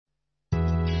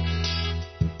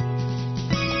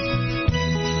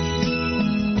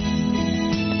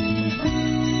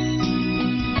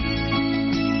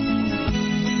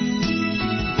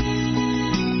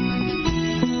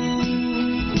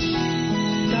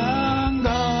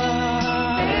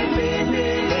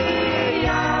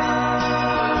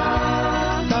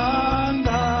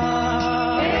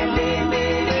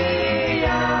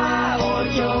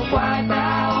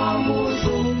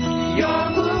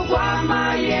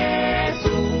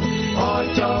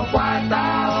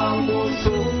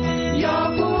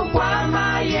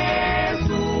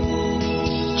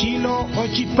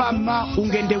ochipama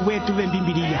ungende wetu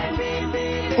vembimbilia,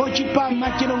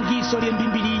 ochipama chilongiso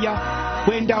lyembimbilia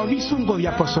kwenda ovisungo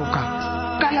vyaposoka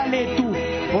kala letu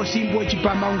osimbu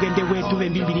ochipama ungende wetu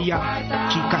vembimbilia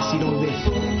chikasilove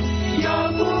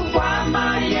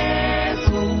yokukwama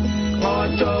Yesu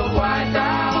ochokwata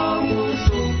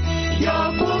omusu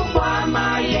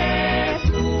yokukwama Yesu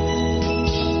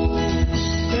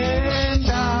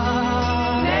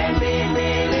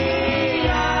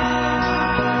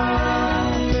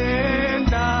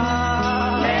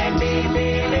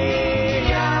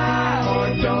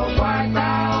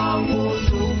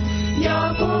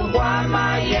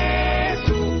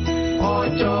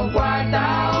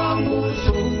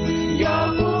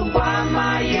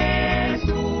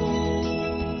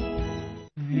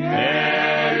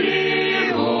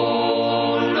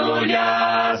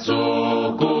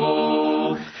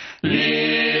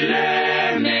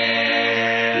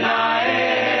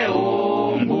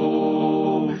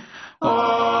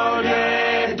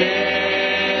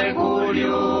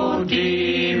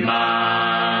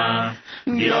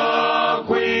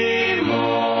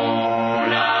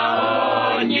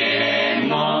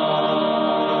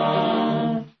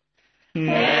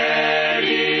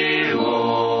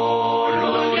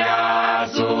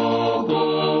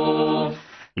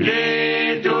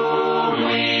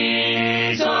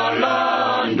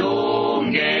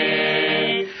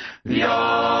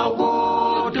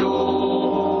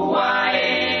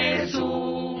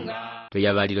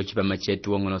Tuyavalilo chipama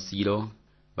chetu ong'onosilo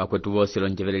vakwetu vose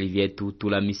lonjeveleli vyetu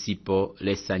tula misipo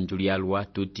lesanju lyalwa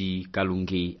tuti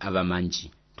kalungi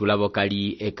avamanji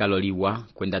tulavokali ekaloliwa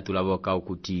kwenda tulavoka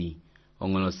okuti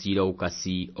ong'onosilo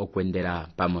ukasi okwendela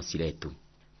pamosi letu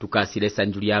tukasi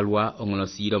lesanju lyalwa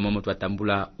ong'onosilo momo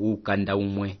twatambula ukanda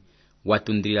umwe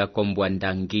watundilila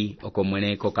kombwandangi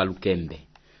okomweneko kalukembe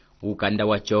ukanda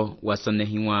wacho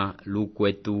wasonehiwa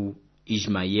lukwetu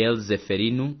Ismael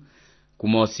Zeferinu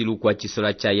kumosi lukwa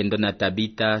chisola cha yendo na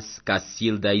Tabita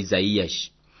Kasilda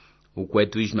Isaias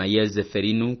ukwetu Ismael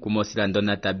Zeferinu kumosi lando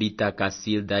na Tabita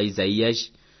Kasilda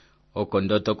Isaias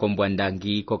okondoto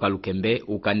kombwandangi kokalukembe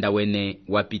ukanda wene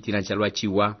wapitila chalwa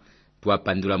chiwa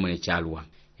tuwapandula mwene chalwa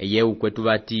eye ukwetu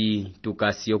vati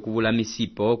tukasi okuvula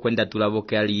misipo kwenda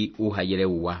tulavokali uhayele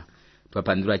uwa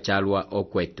tuwapandula chalwa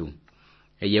okwetu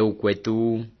eye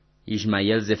ukwetu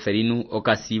Ismael Zeferinu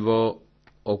okasivo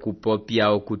okupopia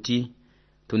okuti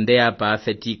tunde apa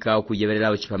afetika okuyevelela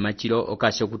ochipamachilo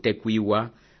okasi okutekwiwa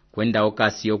kwenda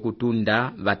okasi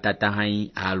okutunda vatata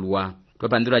hai alwa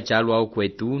twapandula chalwa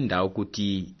okwetu nda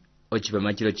okuti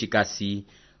ochipamachilo chikasi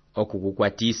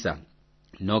okukukwatisa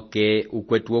noke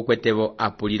ukwetu okwetevo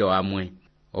apulilo amwe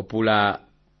opula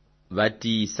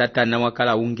vati satana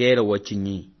wakala ungero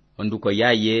wochinyi onduko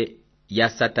yaye ya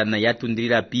satana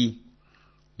yatundilila pi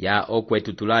ya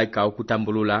okwetu tulaika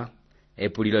okutambulula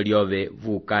epulilo lyove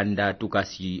vukanda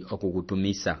tukasi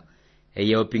okukutumisa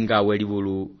eye opingawe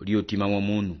livulu lyutima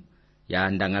womunu ya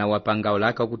ndangala wapanga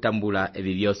olaka okutambula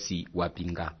ebibyosi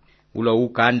wapinga ulo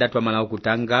ukanda twamala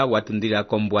okutanga watundilila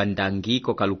kombwandangi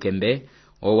kokalukembe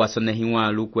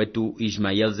owasonehiwa lukwetu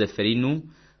Ismael Zeferinu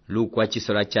lukwa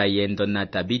chisola cha yendo na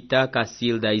Tabita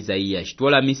Kasilda Isaias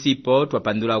tuola misipo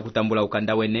twapandula okutambula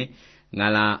ukanda wene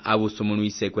ngala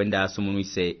abusumunuise kwenda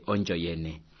asumunuise onjo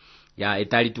yene ya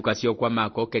etali tukasio kwa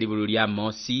mako kelibulu lya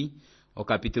Amosi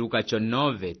okapitulu kacho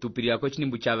 9 tupilila ko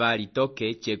chinimbu chavali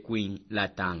toke chekwin la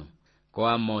 5 ko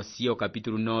Amosi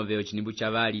okapitulu 9 ochinimbu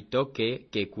chavali toke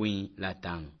kekwin la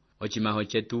 5 ochimaho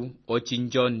chetu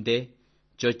ochinjonde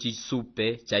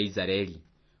chochisupe cha Israeli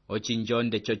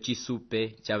ochinjonde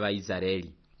chochisupe cha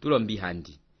Israeli tulombi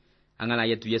handi angala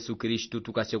yetu Yesu Kristu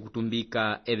tukasio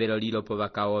kutumbika evelo lilo po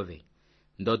vakaove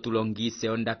ndo tulongise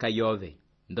ondaka yove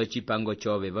ndo chipango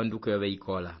chove vanduko yove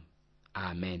ikola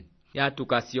amen ya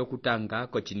tukasi okutanga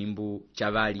ko chinimbu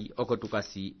chavali oko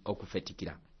tukasi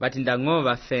okufetikira vati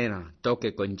ndang'ova fena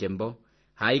toke konjembo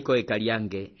haiko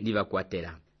ekaliange liva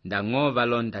kwatela ndang'ova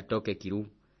londa toke kiru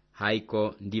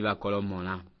haiko ndiva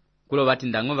kolomola kulo vati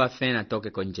ndang'ova fena toke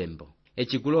konjembo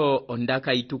echikulo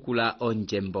ondaka itukula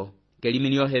onjembo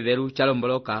keliminio heveru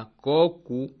chalomboloka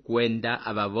koku kwenda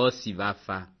abavosi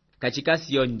vafa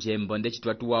kachikasi yonjembo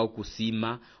ndechitwatuwa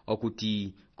okusima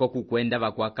okuti koku kwenda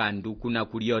vakwakandu kuna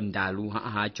kulio ndalu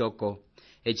choko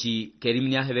echi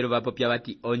kelimnia heveru vapo pya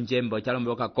vati onjembo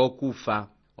chalomboloka kokufa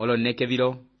oloneke vilo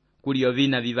kulio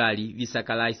vina vivali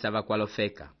visakalaisa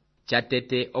vakwalofeka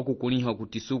chatete okukuliho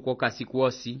kutisuko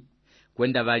kasikuosi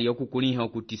kwenda vali okukuliho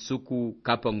kutisuku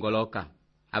kapongoloka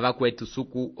abakwetu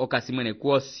suku okasimwene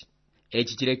kuosi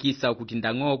echi chilekisa okuti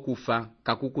ndang'o okufa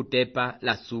kakukutepa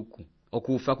la suku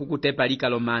okufa kukutepa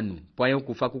likalomanu pwayo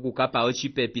okufa kukukapa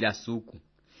ochipepi la suku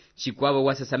chikwavo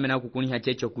wasesamena kukuniha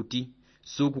checho kuti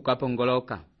suku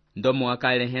kapongoloka ndomo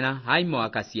wakalehena haimo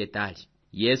wakasietali.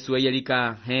 Yesu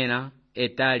eyelika hena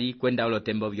etali kwenda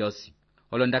olotembo vyosi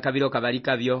olondakavilo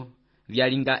kavalikavyo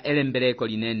vyalinga elembereko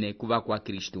linene kuva kwa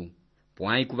Kristu.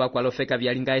 Pwai kuva kwa lofeka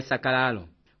vyalinga esakalalo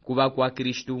kuva kwa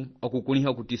Kristu okukuniha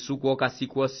okuti suku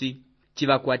okasikuosi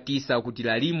chiva kwatisa okuti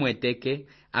lalimu eteke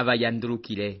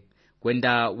avayandulukile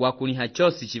kwenda wakuniha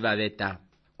chosi chivaveta.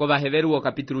 Kwa Heveruo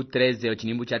kapitulu 13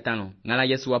 ochinimbu cha 5 ngala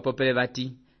Yesu wapopele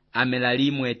vati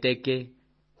amelalimu eteke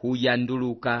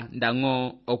huyanduluka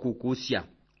ndang'o okukusya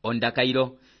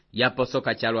ondakailo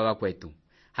yaposoka chalwa vakwetu.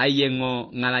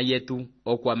 Hayengo ngala yetu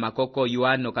okwa makoko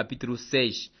Yohano kapitulu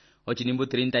 6 ochinimbu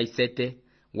 37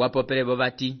 wapopele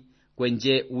vovati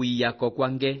kwenje uiyako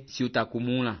kwange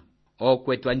siutakumula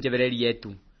okwetu anjevereli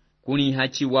yetu kuni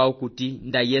hachi wao kuti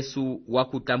nda Yesu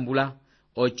wakutambula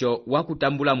ocho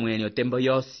wakutambula mwenye otembo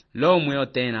yosi lomwe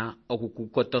otena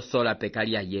okukukotosola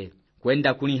pekalia ye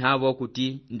kwenda kuni havo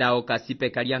kuti nda okasi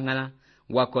pekalia ngala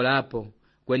wakolapo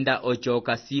kwenda ocho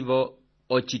okasivo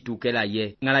ochitukela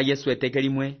ye ngala Yesu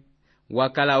etekelimwe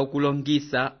wakala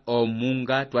okulongisa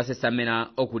omunga twasesamena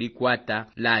okulikwata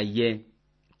la ye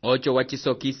ocho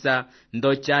wachisokisa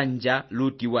ndo chanja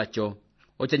luti wacho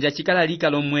ochanja chikala lika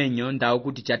lomwenyo nda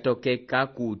okuti chatokeka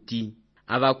kuti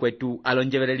avakwetu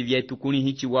alonjevereli vyetu kuni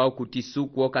hichi wao kuti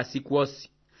suku okasikuosi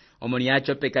omoni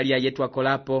yacho pekalia yetu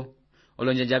akolapo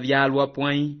olonjanja vyalwa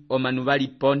pwai omanu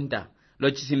valiponda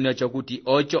lochisimino chokuti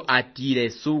ocho atire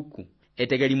suku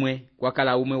etekelimwe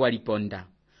kwakala umwe waliponda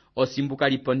osimbuka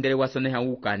lipondele wasoneha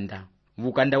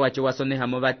vukanda wacho wasoneha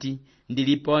movati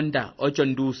ndiliponda ocho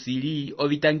ndusili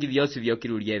ovitangi vyosi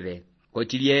vyokilulieve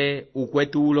kochilie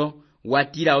ukwetu ulo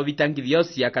watira ovitangi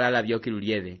vyosi yakalala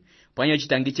vyokilulieve pwanyo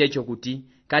chitangi checho kuti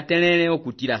katelele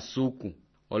okutira suku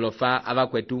olofa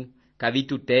avakwetu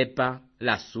kavitu tepa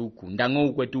la suku ndang'o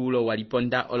ukwetu ulo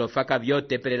waliponda olofa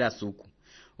kavyotepele la suku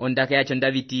ondaka yacho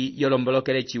ndaviti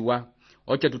yolombolokele chiwa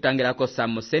ocho tutangelako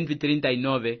Salmo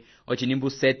 139 ochinimbu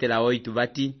 7 la 8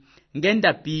 vati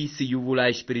ngenda pi siyuvula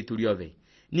espiritu lyove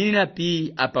nilina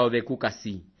pi apa ove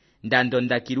kukasi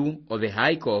ndandondakilu ove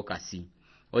haiko okasi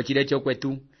ochilecho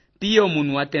kwetu piyo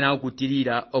munu atena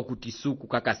okutilila okuti suku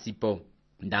kakasipo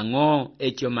ndang'o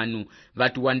echo manu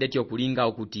vatu wandeti okulinga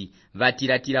okuti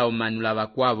vatilatila omanu lava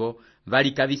kwavo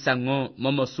valikavisa ng'o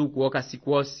momo suku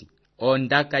okasikuosi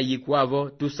ondaka yikwavo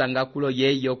tusanga kulo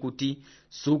yeyo okuti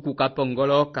suku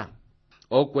kapongoloka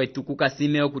okwetu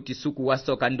kukasime okuti suku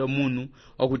wasoka ndo munu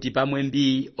okuti pamwe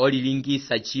mbii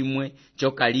olilingisa chimwe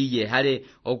chokaliye hale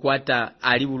okwata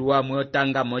alibulwamwe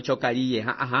otanga mochokaliye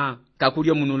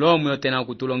kakulyo munu lomwe otena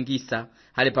okutulongisa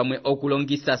hale pamwe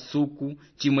okulongisa suku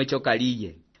chimwe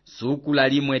chokaliye suku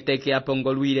lalimwe teke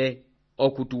apongolwile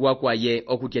okutuwa kwa ye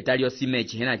okutyetalyo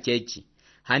simechi hena chechi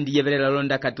handi yevelela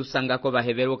londa katusangako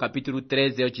Heveruo kapitulu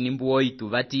 13 ochinimbu 8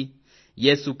 vati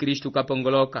Yesu Kristu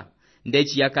kapongoloka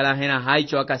ndechi yakala hena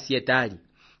haicho akasietali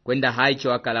kwenda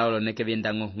haicho akala oloneke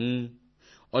vyendang'o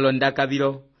olondaka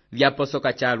vilo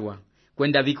vyaposoka chalwa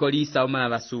kwenda vikolisa omala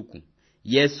vasuku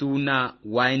Yesu una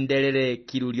waendelele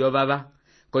kilulyo vava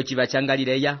kochiva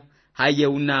changalileya haye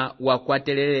una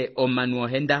wakwatelele omanu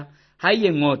ohenda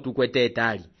haye ng'otu kwete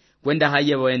etali kwenda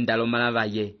haye voenda lomala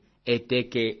vaye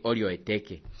eteke olio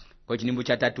eteke kochinimbu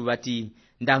cha 3 vati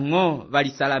ndang'o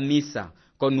valitsalamisa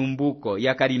konumbuko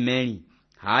ya Karimeli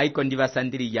haiko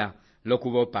ndivasandiliya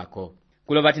lokuvopako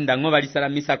kulo vati ndang'o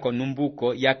valitsalamisa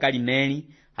konumbuko ya Karimeli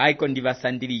haiko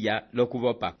ndivasandiliya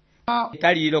lokuvopako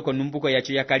etalililo konumbuko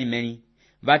yacho ya Karimeli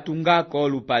vatungako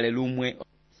olupale lumwe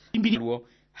imbilwo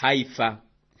haifa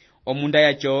omunda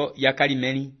yacho ya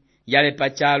Karimeli yalepa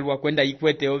chalwa kwenda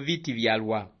ikwete oviti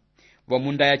vyalwa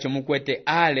vomunda yacho mukwete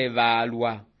ale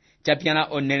valwa chapyana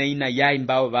onele ina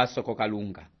yaimbao vasoko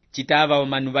kalunga chitava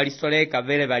omanu valisoleka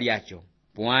vele valyacho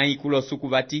pwai kulo suku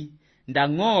vati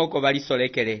ndang'o ko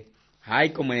valisolekele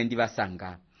haiko mwene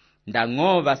ndivasanga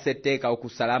ndang'o vaseteka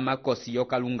okusalama kosi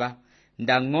yokalunga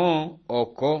ndang'o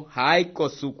oko haiko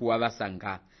suku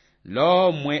wavasanga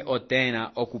lomwe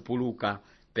otena okupuluka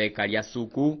peka lya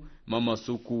suku momo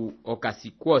suku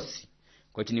okasikuosi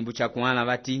kochinimbu cha kuala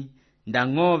vati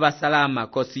ndang'o vasalama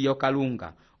kosi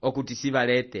yokalunga okuti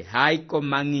sivalete haiko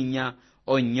mang'inya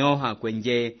onyoha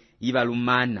kwenje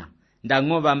ivalumana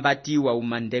ndang'o vambatiwa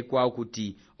umandekwa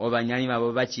okuti ovanyali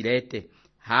vavo vachilete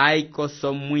haiko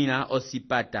somwina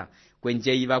osipata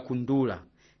kwenje ivakundula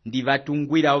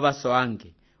ndivatungwila ovasoange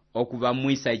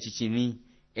okuvamwisa echichini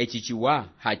echichiwa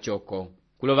hachoko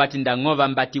kulo vati ndang'o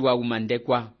vambatiwa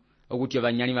umandekwa okuti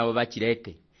ovanyali vavo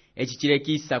vachilete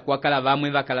echichilekisa kwakala vamwe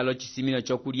vakalalo chisimino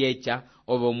chokulyecha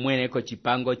ovo mweneko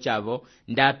chipango chavo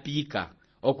ndapika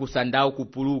okusanda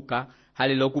okupuluka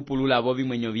halelo kupulula bobi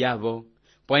mwenyo byabo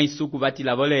pwa isuku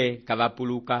batilabole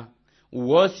kabapuluka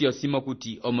uwosi osimo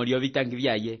kuti omulio bitangi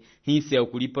byaye hinse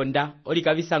okuliponda oli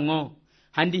kabisa ngo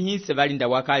handi hinse balinda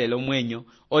wakalelo mwenyo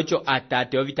ocho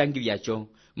atate obitangi byacho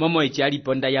momo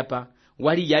ekyaliponda yapa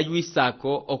wali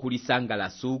yaywisako okulisanga la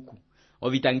suku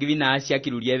obitangi binaasya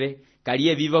kilulyebe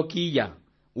kaliye bivokiya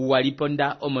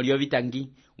uwaliponda omulio bitangi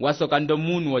wasoka ndo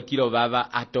munu otilo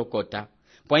baba atokota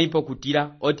pwaipo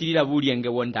kutila otilila bulyenge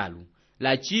wondalu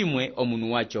la chimwe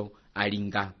omunu wacho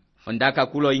alinga ondaka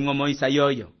kulo ingomo isa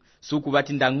yoyo suku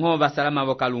batinda ngoba salama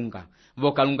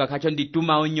vokalunga kacho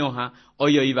ndituma onyoha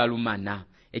oyo ibalumana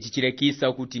echichilekisa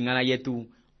okutingana yetu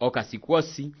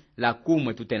okasikwosi la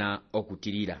kumwe tutena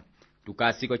okutilila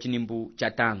tukasiko chinimbu cha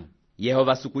 5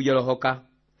 Yehova suku yolohoka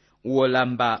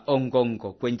uolamba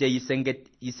ongongo kwenje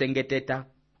isengeteta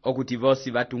okuti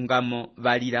vosi batungamo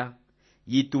valira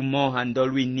yitumoha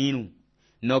ndolwi ninu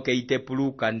noke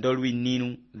itepuluka ndolwi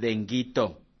ninu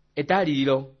vengito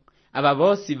etalililo aba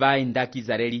vosi vaenda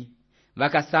Kizareli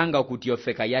vakasanga okuti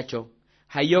ofeka yacho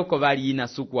hayoko vali ina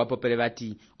suku wapopele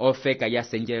bati ofeka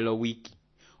yasenjelelo wiki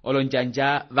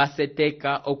olonjanja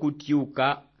vaseteka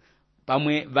okutiuka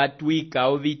pamwe vatwika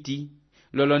oviti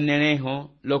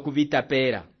loloneneho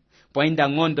lokuvitapera pwainda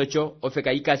ngondo cho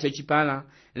ofeka ikasyo chipala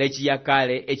lechi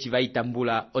yakale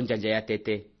echivaitambula onjanja ya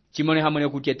tete chimone hamone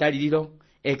kuti etalililo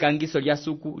ekangiso lya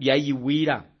suku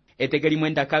lyayiwira etekeli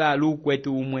mwenda kala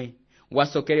lukwetu umwe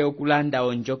wasokele okulanda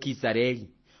onjo Kizareli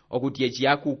okuti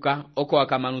echiyakuka oko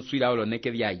akamanuswira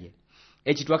oloneke byaye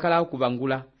echitwakala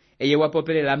okubangula eye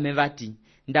wapopelela mevati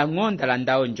ndangonda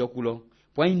landa onjo kulo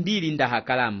pwaimbili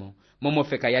ndahakalamo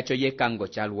momofeka yacho yekango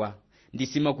chalwa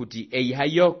ndisimo kuti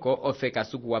eyihayoko ofeka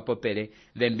suku wapopele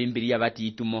vembimbilia bati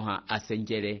itumoha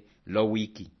asenjele lo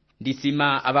wiki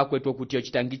ndisima abakwetu okuti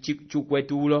ochitangi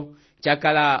chukwetu ulo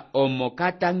chakala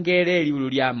omokatangele libulu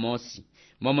lya Amosi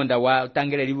momo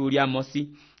ndawatangele libulu lya Amosi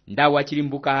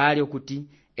ndawachilimbuka hali okuti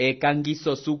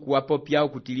ekangiso suku wapopya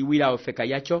okuti liwira ofeka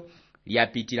yacho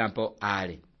lyapitilampo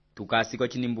ale tukasiko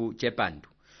chinimbu chepandu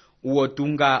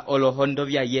uotunga olohondo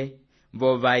byaye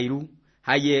vovairu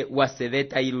haye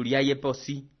waseveta ilu lyaye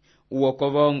posi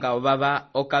uokobonga obaba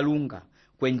okalunga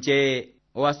kwenje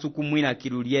oasukumwina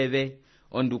kilulyebe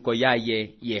onduko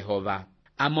yaye Yehova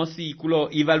Amosi ikulo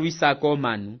ivalwisako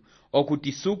manu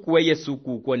okuti suku eye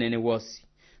suku konene wosi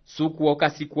suku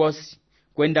okasikwosi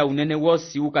kwenda unene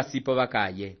wosi ukasipo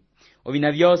bakaye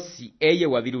obina byosi eye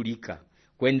wabilulika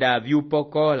kwenda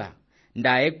byupokola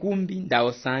nda ekumbi nda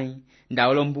osai nda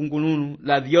olombungulunu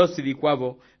la byosi bikwabo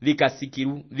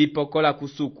vikasikiru vipokola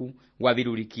kusuku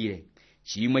wabilulikire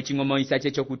chimwe chingomoisa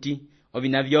checho kuti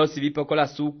obina byosi bipokola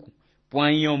suku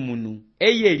pwanyo munu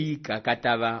eye lika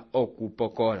kataba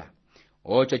okupokola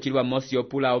ocho chilwa Amosi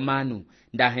opula omanu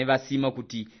ndaheva simo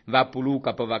kuti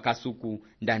vapuluka po vakasuku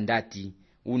ndandati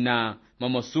una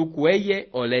momosuku eye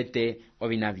olete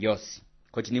obina byosi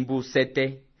kotinimbu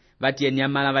 7 vati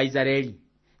enyamala va Israeli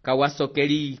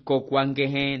kawasokeli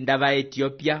kokwangehe ndava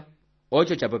Ethiopia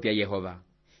ocho chapopya Yehova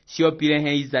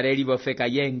siopilehe Israeli vofeka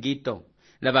yengito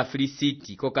lava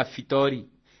Filisiti kokafitori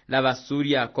lava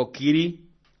Suria kokiri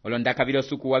olondaka vilo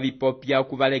suku wavipopya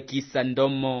okuvalekisa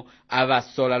ndomo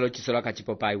avasola lochisola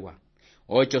kachipopaiwa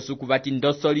ocho suku vati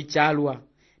ndosoli chalwa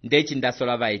ndechi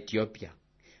ndasola va Ethiopia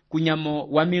kunyamo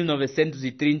wa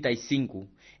 1935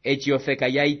 echi ofeka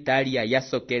ya Italia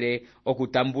yasokele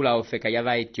okutambula ofeka ya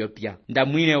va Ethiopia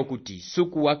ndamwine okuti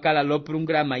suku wakala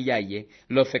lopulungulama yaye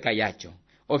lofeka yacho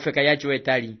ofeka yacho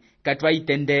etali katwa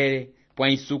itendele pwa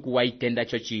isuku wa itenda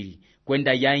chochili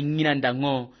kwenda ya ingina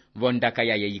ndango vondaka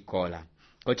yaye ikola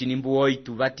kotinimbu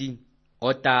oitu vati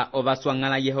ota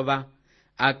ovaswangala Yehova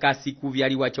akasiku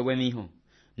vyali wacho wemiho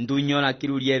ndunyola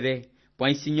kilulyeve pwa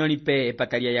isinyoli pe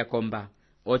epatalia yakomba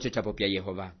ocho chapopya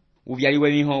Yehova uvyali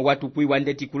wemiho watukui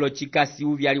wandeti kulo chikasi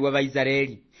uvyali wa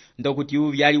Israeli ndokuti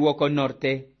uvyali woko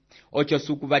norte ocho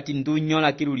suku vati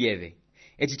ndunyola kilulyeve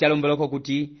echi chalomboloko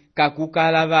kuti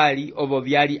kakukala vali ovo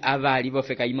vyali avali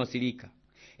vofeka imosilika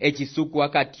echi suku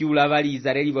wakatiula vali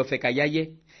Israeli vofeka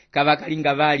yaye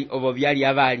kavakalinga vali ovo vyali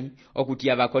avali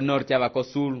okuti avako norte avako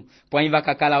sulu pwaimva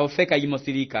kakala ofeka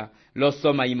imosilika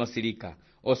losoma imosilika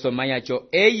osoma yacho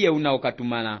eye una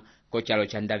okatumana kochalo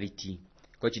cha Daviti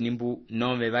kochinimbu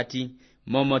 9 vati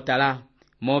momotala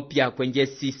mopya kwenje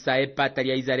sisa epata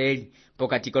lya Israeli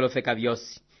pokati kolofeka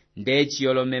vyosi ndechi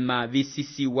olomema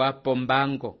visisiwa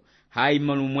pombango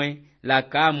haimolumwe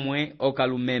lakamwe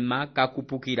okalumema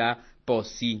kakupukira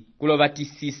posi kulovati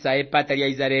sisa epata lya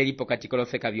Israeli pokati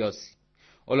kolofeka vyosi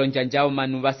olonjanjao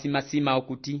manu vasimasima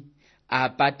okuti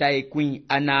apata ekwi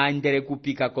anaandele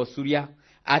kupika kosulia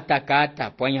atakata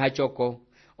pwanyi hachoko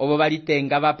obo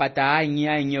balitenga bapata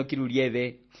anyi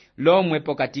kilulieve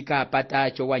lomwepo katika apata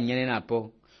acho wanyene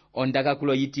napo ondaka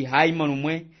kulo yiti haimonu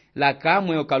mwe la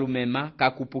kamwe okalumema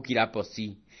kakupukila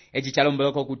posi echi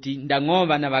chalomboloko kuti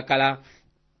ndang'ova na bakala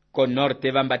ko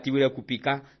norte bambatiwile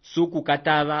kupika suku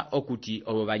kataba okuti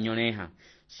obo banyoneha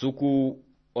suku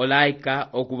olaika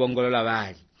okubongolola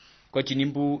bali ko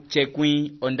chinimbu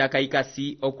chekwi ondaka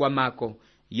ikasi okwamako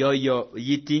yoyo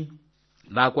yiti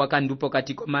bakwa kandupo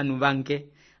katiko manu banke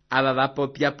aba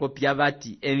bapopya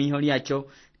bati emiholi yacho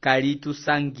kalitu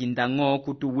sanginda ng'o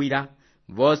kutuwira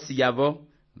vosi yavo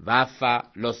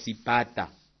vafa losipata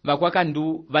bakwa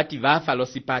kandu bati vafa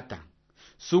losipata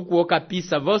suku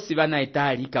okapisa vosi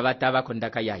banaetali kabataba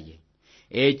kondaka yaye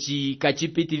echi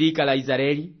kachipitilika la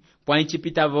Israeli pwa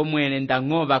ichipita vomwene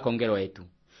ndang'o bakongero etu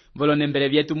volone mbele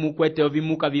vyetu mukwete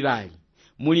ovimuka bibali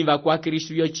muli bakwa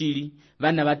Kristu yochili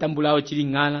bana batambulao chili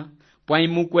ngala pwa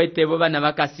imukwete bo bana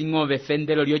bakasingo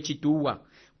befendelo lyochituwa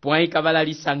pwa ikabala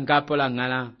lisangapo la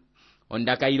ngala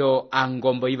ondaka ilo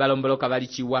angombo ibalomboloka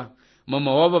balichiwa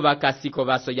momo obo bakasiko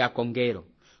baso ya kongero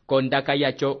kondaka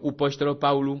yacho upostolo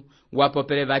Paulo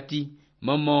wapopele bati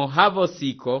momo havo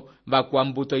siko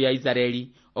bakwambuto ya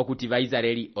Israeli okuti ba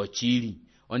Israeli ochili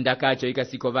ondaka acho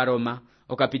ikasiko baroma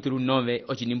okapitulu 9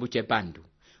 ochinimbu chepandu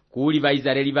kuli ba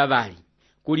Israeli babali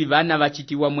kuli bana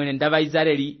bachitiwa mwene ndaba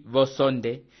Israeli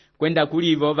vosonde kwenda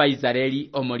kulivo ba Israeli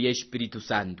omoli Espiritu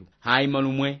Santu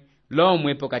haimolumwe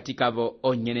lomwepo katika vo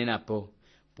onyene napo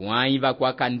pwai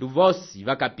bakwa kandu vosi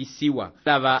bakapisiwa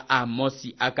lava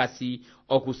Amosi akasi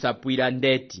okusapwira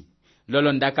ndeti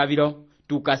lolo ndakaviro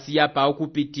tukasiya pa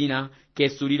okupitina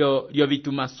kesulilo lyo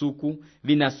bitumasuku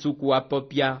binasuku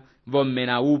apopya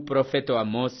vomena profeto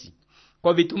Amosi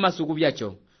ko bitumasuku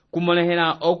byacho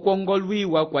kumonehera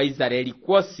okwongolwiwa kwa Israeli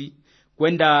kwosi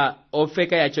kwenda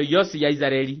ofeka yacho yosi ya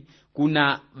Israeli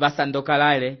kuna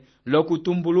basandokalale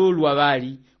lokutumbululwa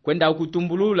bali kwenda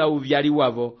okutumbulula uvyali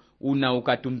wavo una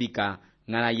ukatumbika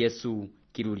ngala Yesu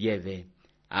kilulieve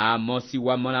Amosi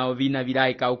wamona ovina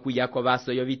vilaika okuyako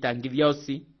baso yo bitangi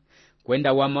vyosi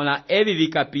kwenda wamona ebi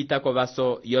vikapita ko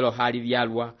baso yolo hali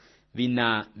vyalwa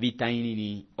vina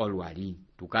vitainini olwali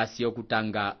tukasi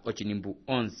okutanga ochinimbu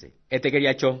 11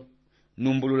 etekelyacho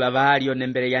numbulula bali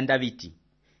onembele ya Davidi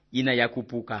ina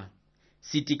yakupuka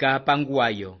sitika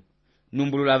panguwayo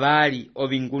numbulula bali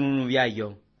obingununu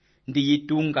byayo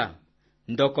ndiyitunga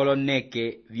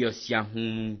ndokoloneke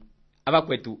vyosyahumu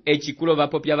abakwetu echikulo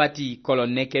bapopya bati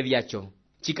koloneke byacho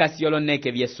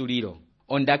chikasioloneke byesuliro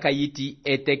ondaka yiti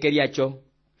etekelyacho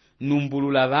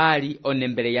numbulula bali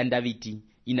onembele ya Davidi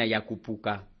ina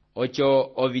yakupuka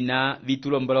ocho ovina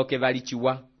vitulomboloke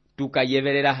balichiwa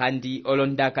tukayevelela handi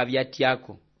olondaka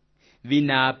byatyako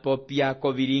vina popya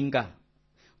kovilinga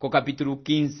ko kapitulu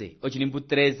 15 ochinimbu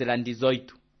 13 la 18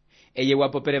 eye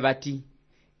wapopele bati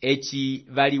echi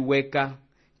valiweka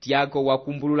tyako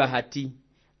wakumbulula hati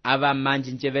ava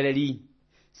manji ncheveleli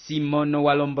Simono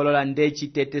walombolola ndechi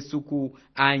tete suku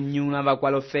anyuna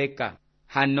bakwalofeka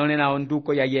hanone na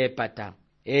onduko ya yepata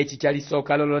echi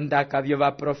chalisoka lolondaka vyo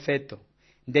va profeto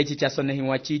ndechi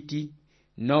chasonehiwa chiti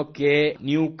noke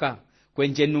niuka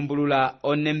kwenje numbulula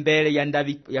onembele ya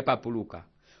ndavi ya papuluka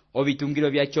ovitungilo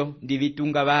vyacho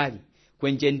ndivitunga bali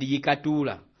kwenje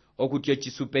ndiyikatula okutyo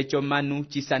chisupecho manu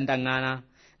chisandangana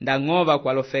ndang'ova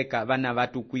kwalofeka bana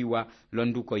batukwiwa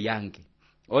londuko yange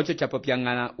ocho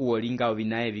chapopyangana uolinga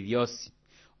ovinaevi vyosi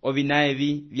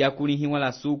ovinaevi vyakulihiwa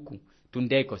la suku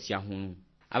tundeko syahunu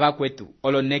abakwetu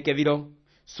oloneke vilo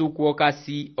suku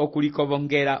okasi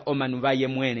okulikobongela omanuvaye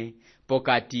mwene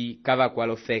pokati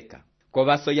kavakwalofeka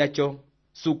kovaso yacho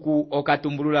suku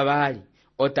okatumbulula bali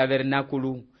o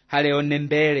tabernakulu hale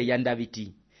onembele ya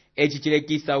Davidi echi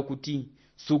chilekisa okuti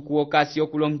suku okasi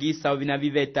okulongisa ovina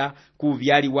viveta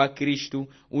kuvyali wa Kristu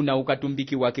una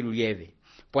ukatumbiki wa kilulieve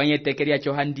pwanye tekelia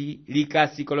chohandi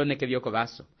likasi koloneke vyoko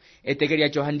baso etekelia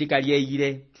chohandi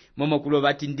kalieile momo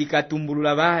kulobati ndika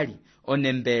tumbulula bali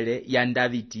onembele ya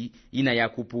Davidi ina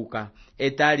yakupuka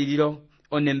etali lilo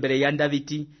onembele ya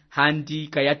Davidi handi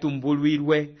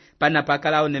kayatumbulwirwe pana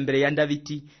pakala onembele ya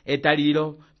Davidi etali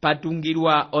lilo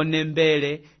patungirwa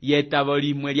onembele yetabo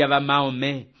limwe lya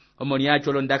bamaome omoni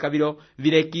yacho londaka bilo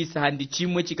vilekisa handi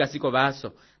chimwe chikasiko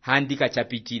baso handi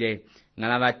kachapitire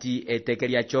ngala bati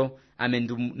etekelyacho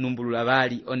amenumbulula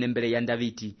bali onembele ya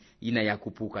Davidi ina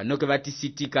yakupuka noke bati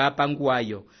sitika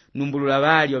apanguwayo numbulula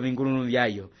bali obingulunu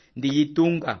byayo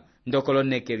ndiyitunga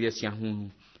ndokoloneke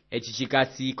byosyahunu echi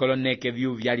chikasi koloneke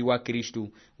byu byali wa Kristu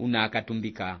una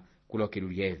akatumbika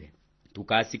kulokilulieve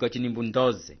tukasi ko chinimbu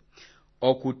 12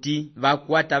 okuti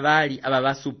bakwata bali aba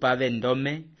basupa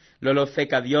bendome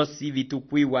lolofeka vyosi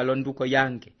vitukwiwa londuko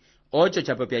yange ocho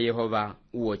chapopya Yehova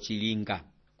uo chilinga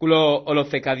kulo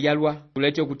olofeka vyalwa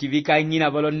kulete okutivika ingina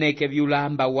voloneke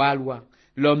vyulamba walwa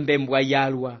lombe mbwa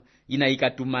yalwa ina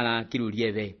ikatumala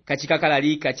kilulieve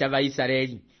kachikakalika cha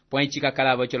Vaisraeli pwa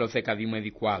chikakalavo cholofeka vimwe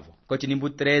vikwavo koti nimbu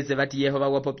 13 vati Yehova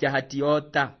wapopya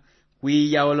hatiota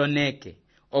kwiya oloneke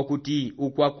okuti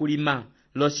ukwakulima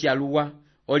losyaluwa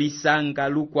olisanga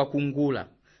lukwa kungula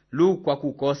lukwa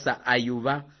kukosa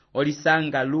ayuva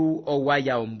olisanga lu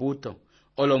owaya ombuto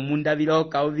olomunda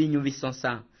viloka ovinyu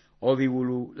visonsa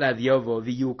oviwulu lavyovo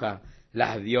viyuka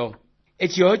lavyo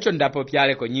echiocho ndapo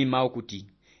pyale konyima okuti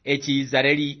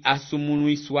Israeli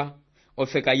asumuluiswa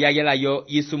ofeka yaye layo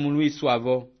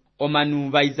yisumuluiswavo omanu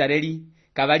va Israeli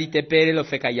kavalitepele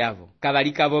lofeka yavo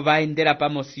kavalikavo vaendela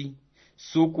pamosi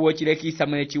suku ochilekisa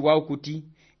mwene chiwao kuti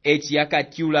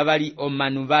yakatiula vali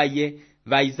omanu vaye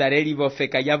va Israeli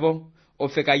vofeka yavo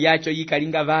ofeka yacho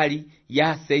yikalinga vali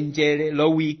yasenjele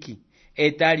lo wiki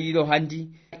etali lohandi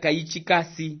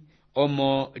kayichikasi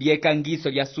omo liekangiso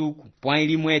lya suku pwa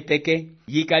ilimweteke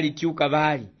yikalitiuka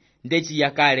vali ndechi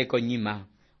yakale konyima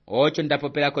ocho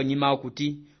ndapopela konyima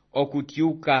okuti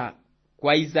okutiuka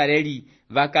kwa Israeli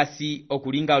vakasi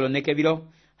okulinga oloneke vilo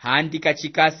handi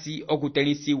kachikasi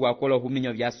okutelisiwa kolo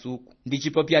huminyo vya suku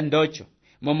ndichipopya ndocho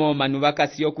momo manu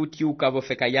vakasi okutiuka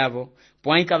vofeka yavo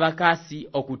pwaika vakasi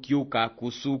okutiuka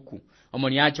kusuku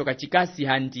omoni acho kachikasi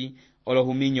handi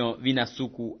olohuminyo vina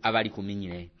suku avali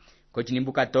kuminyile koti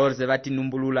nimbu 14 vati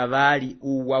numbulula vali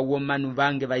uwa womanu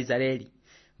vange va Israeli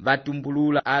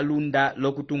vatumbulula alunda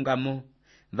lokutungamo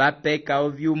vapeka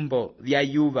ovyumbo vya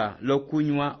yuva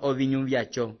lokunywa ovinyu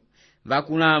vyacho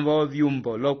vakulamba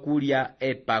ovyumbo lokulya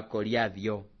epako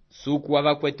lyavyo suku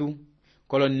wavakwetu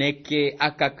koloneke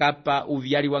akakapa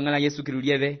uvyali wangala Yesu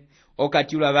kilulieve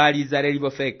okatiula vali Israeli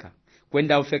vofeka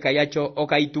kwenda ofeka yacho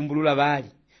okaitumbulula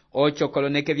vali ocho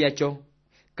koloneke vyacho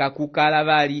kakukala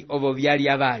vali ovo vyali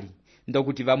avali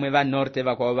ndokuti vamwe va norte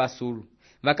vakwao vasulu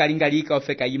vakalingalika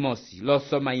ofeka imosi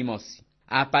losoma imosi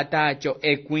apatacho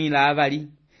ekwila avali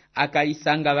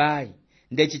akalisanga vali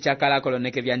ndechi chakala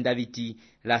koloneke vya Daviti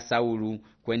la Saulu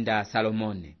kwenda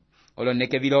Salomone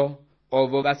oloneke vilo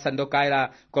ovo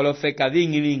vasandokala kolofeka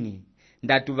vingi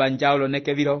ndatuvanja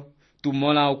oloneke vilo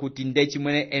tumola okuti ndechi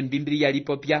mwene embimbili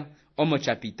yalipopya omo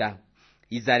chapita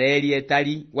Israeli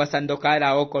etali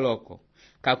wasandokala okoloko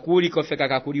kakuli kofeka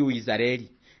kakuli u Israeli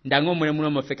ndango mwene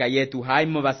muno mofeka yetu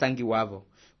haimo vasangi wavo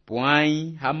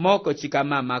pwai hamoko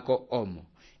chikama mako omo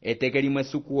etekeli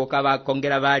mwesuku okava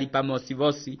kongela vali pamosi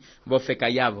vosi vofeka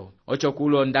yavo ocho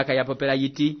kulo ndaka yapopela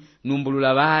yiti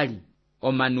numbulula vali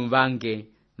omanu vange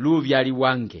luvyali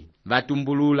wange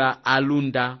vatumbulula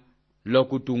alunda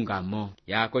lokutungamo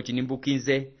yako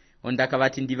chinimbukinze ondaka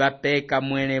vati ndivapeka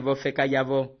mwene vofeka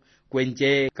yavo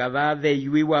kwenje kavave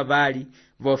yuiwa vali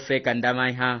vofeka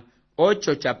ndamaiha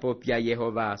ocho chapopya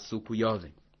Yehova suku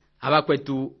yove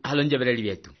abakwetu alonjevereli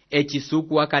vyetu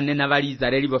echisuku wakanena vali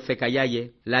Israeli vofeka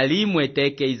yaye lalimwe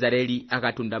teke Israeli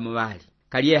akatundamo vali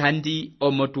kaliye handi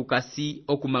omotukasi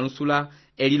okumanusula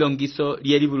elilongiso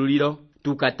lyelivululilo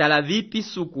tukatala vipi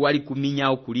suku wali kuminya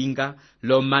okulinga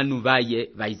lo manu vaye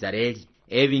va Israeli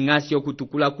evingasi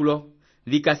okutukula kulo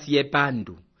vikasiye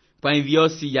pandu pa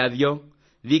vyosi yavyo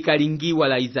vikalingiwa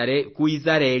la Israeli ku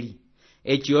Israeli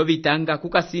echio vitanga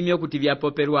kukasimyo kuti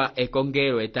vyapoperwa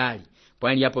ekongero etali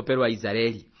pwani yapoperwa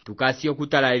Israeli tukasio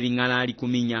kutala evingana ali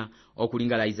kuminya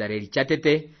okulinga la Israeli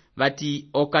chatete vati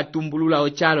okatumbulula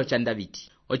ochalo cha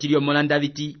Daviti ochilio mola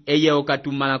Daviti eye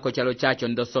okatumala ko chalo chacho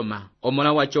ndosoma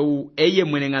omola wacho eye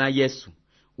mwenengana Yesu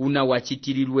una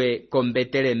wachitililwe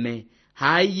kombeteleme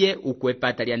haye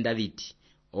ukwepata lya Daviti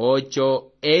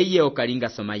ocho eye okalinga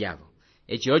soma yavo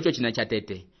echi ocho china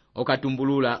chatete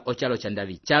okatumbulula ochalo cha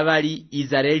Daviti chavali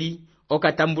Israeli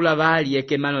okatambula vali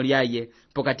ekemano lyaye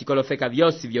pokati kolofeka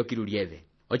vyosi vyokilulieve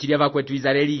ochilia vakwetu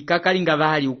Israeli kakalinga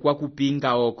vali ukwa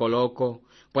kupinga okoloko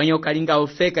pwanyo kalinga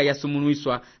ofeka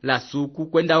yasumunuiswa la suku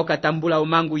kwenda okatambula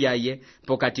omangu yaye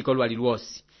pokati kolwali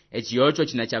lwosi echiocho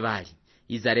china chavali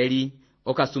Israeli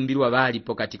okasumbilwa vali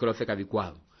pokati kolofeka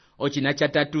vikwavo ochina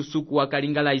chatatu suku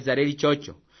wakalinga la Israeli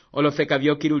chocho olofeka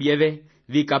vyokilulieve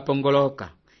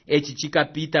vikapongoloka echi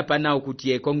chikapita pana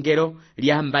okuti ekongero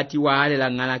lyambati wa ale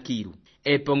la ngalakiru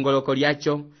epongoloko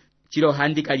lyacho chilo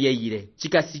handika lyeyile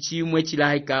chikasi chimwe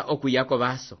chilaika okuyako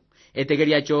vaso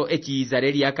etegeli yacho echi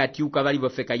Israeli yakatiuka vali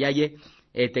vofeka yaye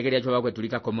etegeli yacho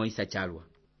vakwetulika komoisa chalwa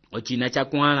ochina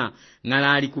chakwala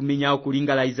ngala ali kuminya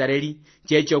okulinga la Israeli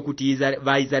checho okuti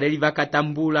va Israeli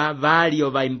vakatambula vali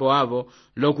ovaimbo avo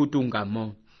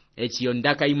lokutungamo echiyo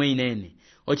ndaka imwe inene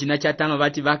ochina chatano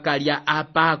vati vakalya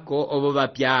apako ovo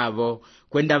vapyavo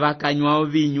kwenda vakanywa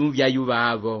ovinyu vya yuva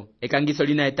avo ekangiso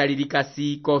lina etali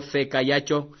likasi kofeka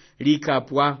yacho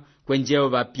likapwa kwenjeo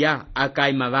bapya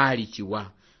akaima bali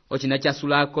chiwa ochina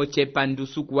chasulako chepandu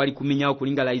suku wali kuminyao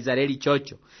kulingala Israeli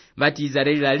chocho bati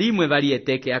Israeli lalimwe bali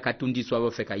eteke akatundiswa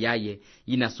bofeka yaye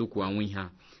ina suku wamwiha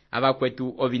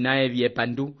abakwetu obinaye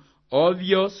byepandu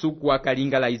ovyo suku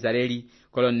wakalingala Israeli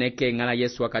koloneke ngala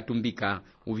Yesu akatumbika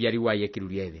uvyali waye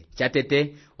kirulieve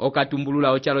chatete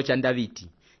okatumbulula ochalo cha Davidi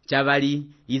chavali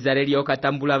Israeli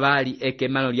okatambula bali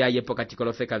ekemano lyaye pokati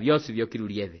kolofeka byosi byo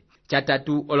kirulieve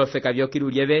chatatu olofeka byo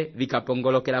kirulieve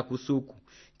vikapongolokera kusuku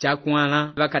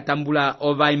chakwana bakatambula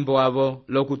obaimbo abo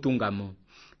lokutungamo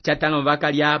chatano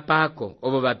bakalya pako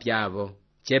obo bapyavo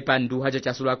chepandu hacho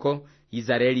chasulako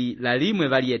Israeli lalimwe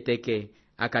bali eteke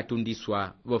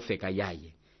akatundiswa bofeka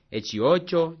yaye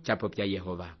echiocho chapopya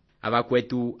Yehova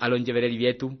abakwetu alonjevereli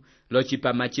byetu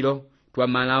lochipa machilo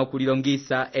twamala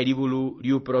okulilongisa elibulu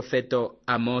lyu profeto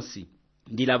Amosi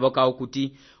ndilaboka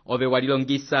okuti obe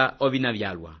walilongisa obina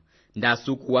byalwa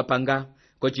ndasuku wapanga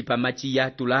kochipa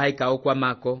machiya tulaika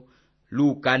okwamako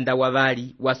lukanda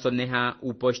wabali wasoneha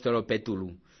upostolo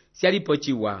Petulu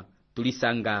sialipochiwa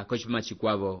tulisanga kochipa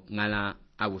machikwavo ngala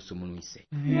abusumunuise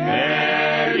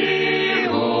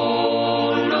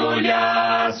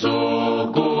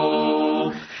suku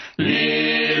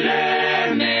lilemela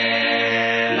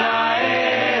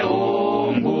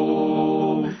eungu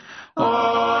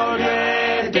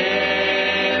orete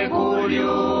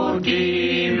kuliutima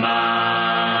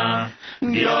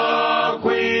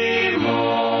byokwimula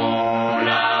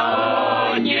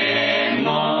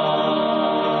onyengo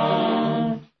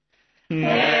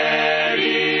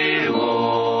elihulu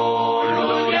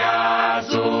lya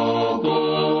suku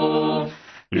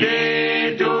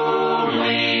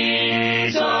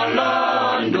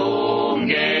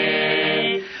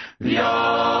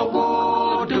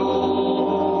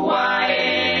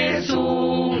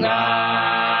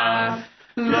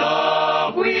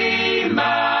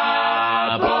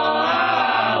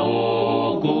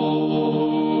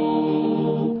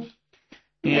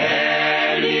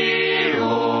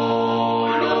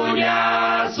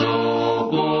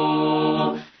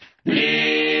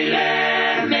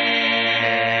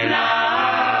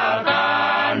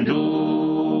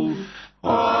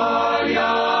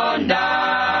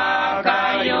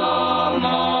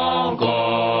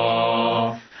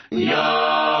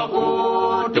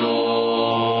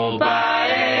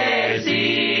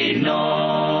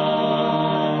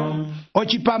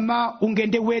ochipama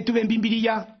ungende wetu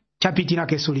bembimbiriya chapitila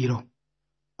kesuliro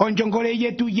onjongole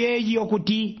yetu yeyi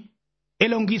okuti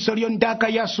elongiso lyondaka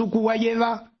ya suku wa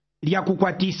yeva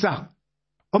lyakukwatisa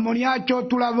omolyacho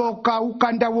tulaboka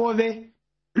ukanda wobe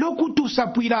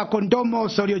lokutusapwilako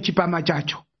ndomoso lyochipama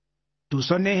chacho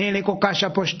tusonehele ko kasha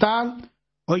postal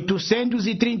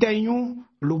 831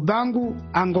 Lubangu,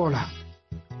 Angola.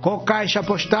 Ko kasha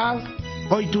postal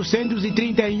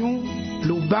 831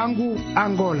 Lubangu,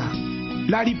 Angola.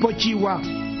 Lalipochiwa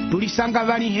tulisanga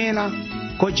vani hela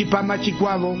kochipama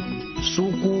chikwavo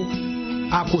suku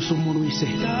akusumuluise.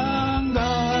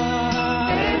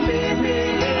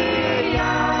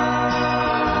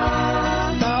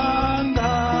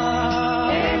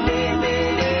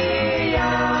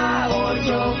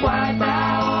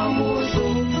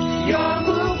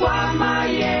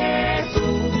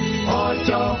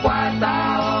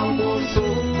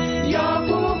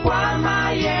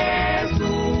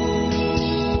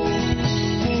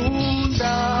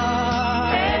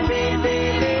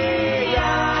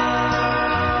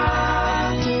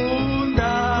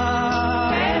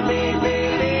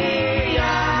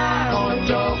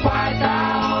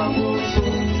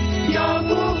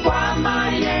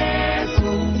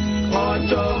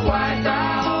 Ocho, cuatro.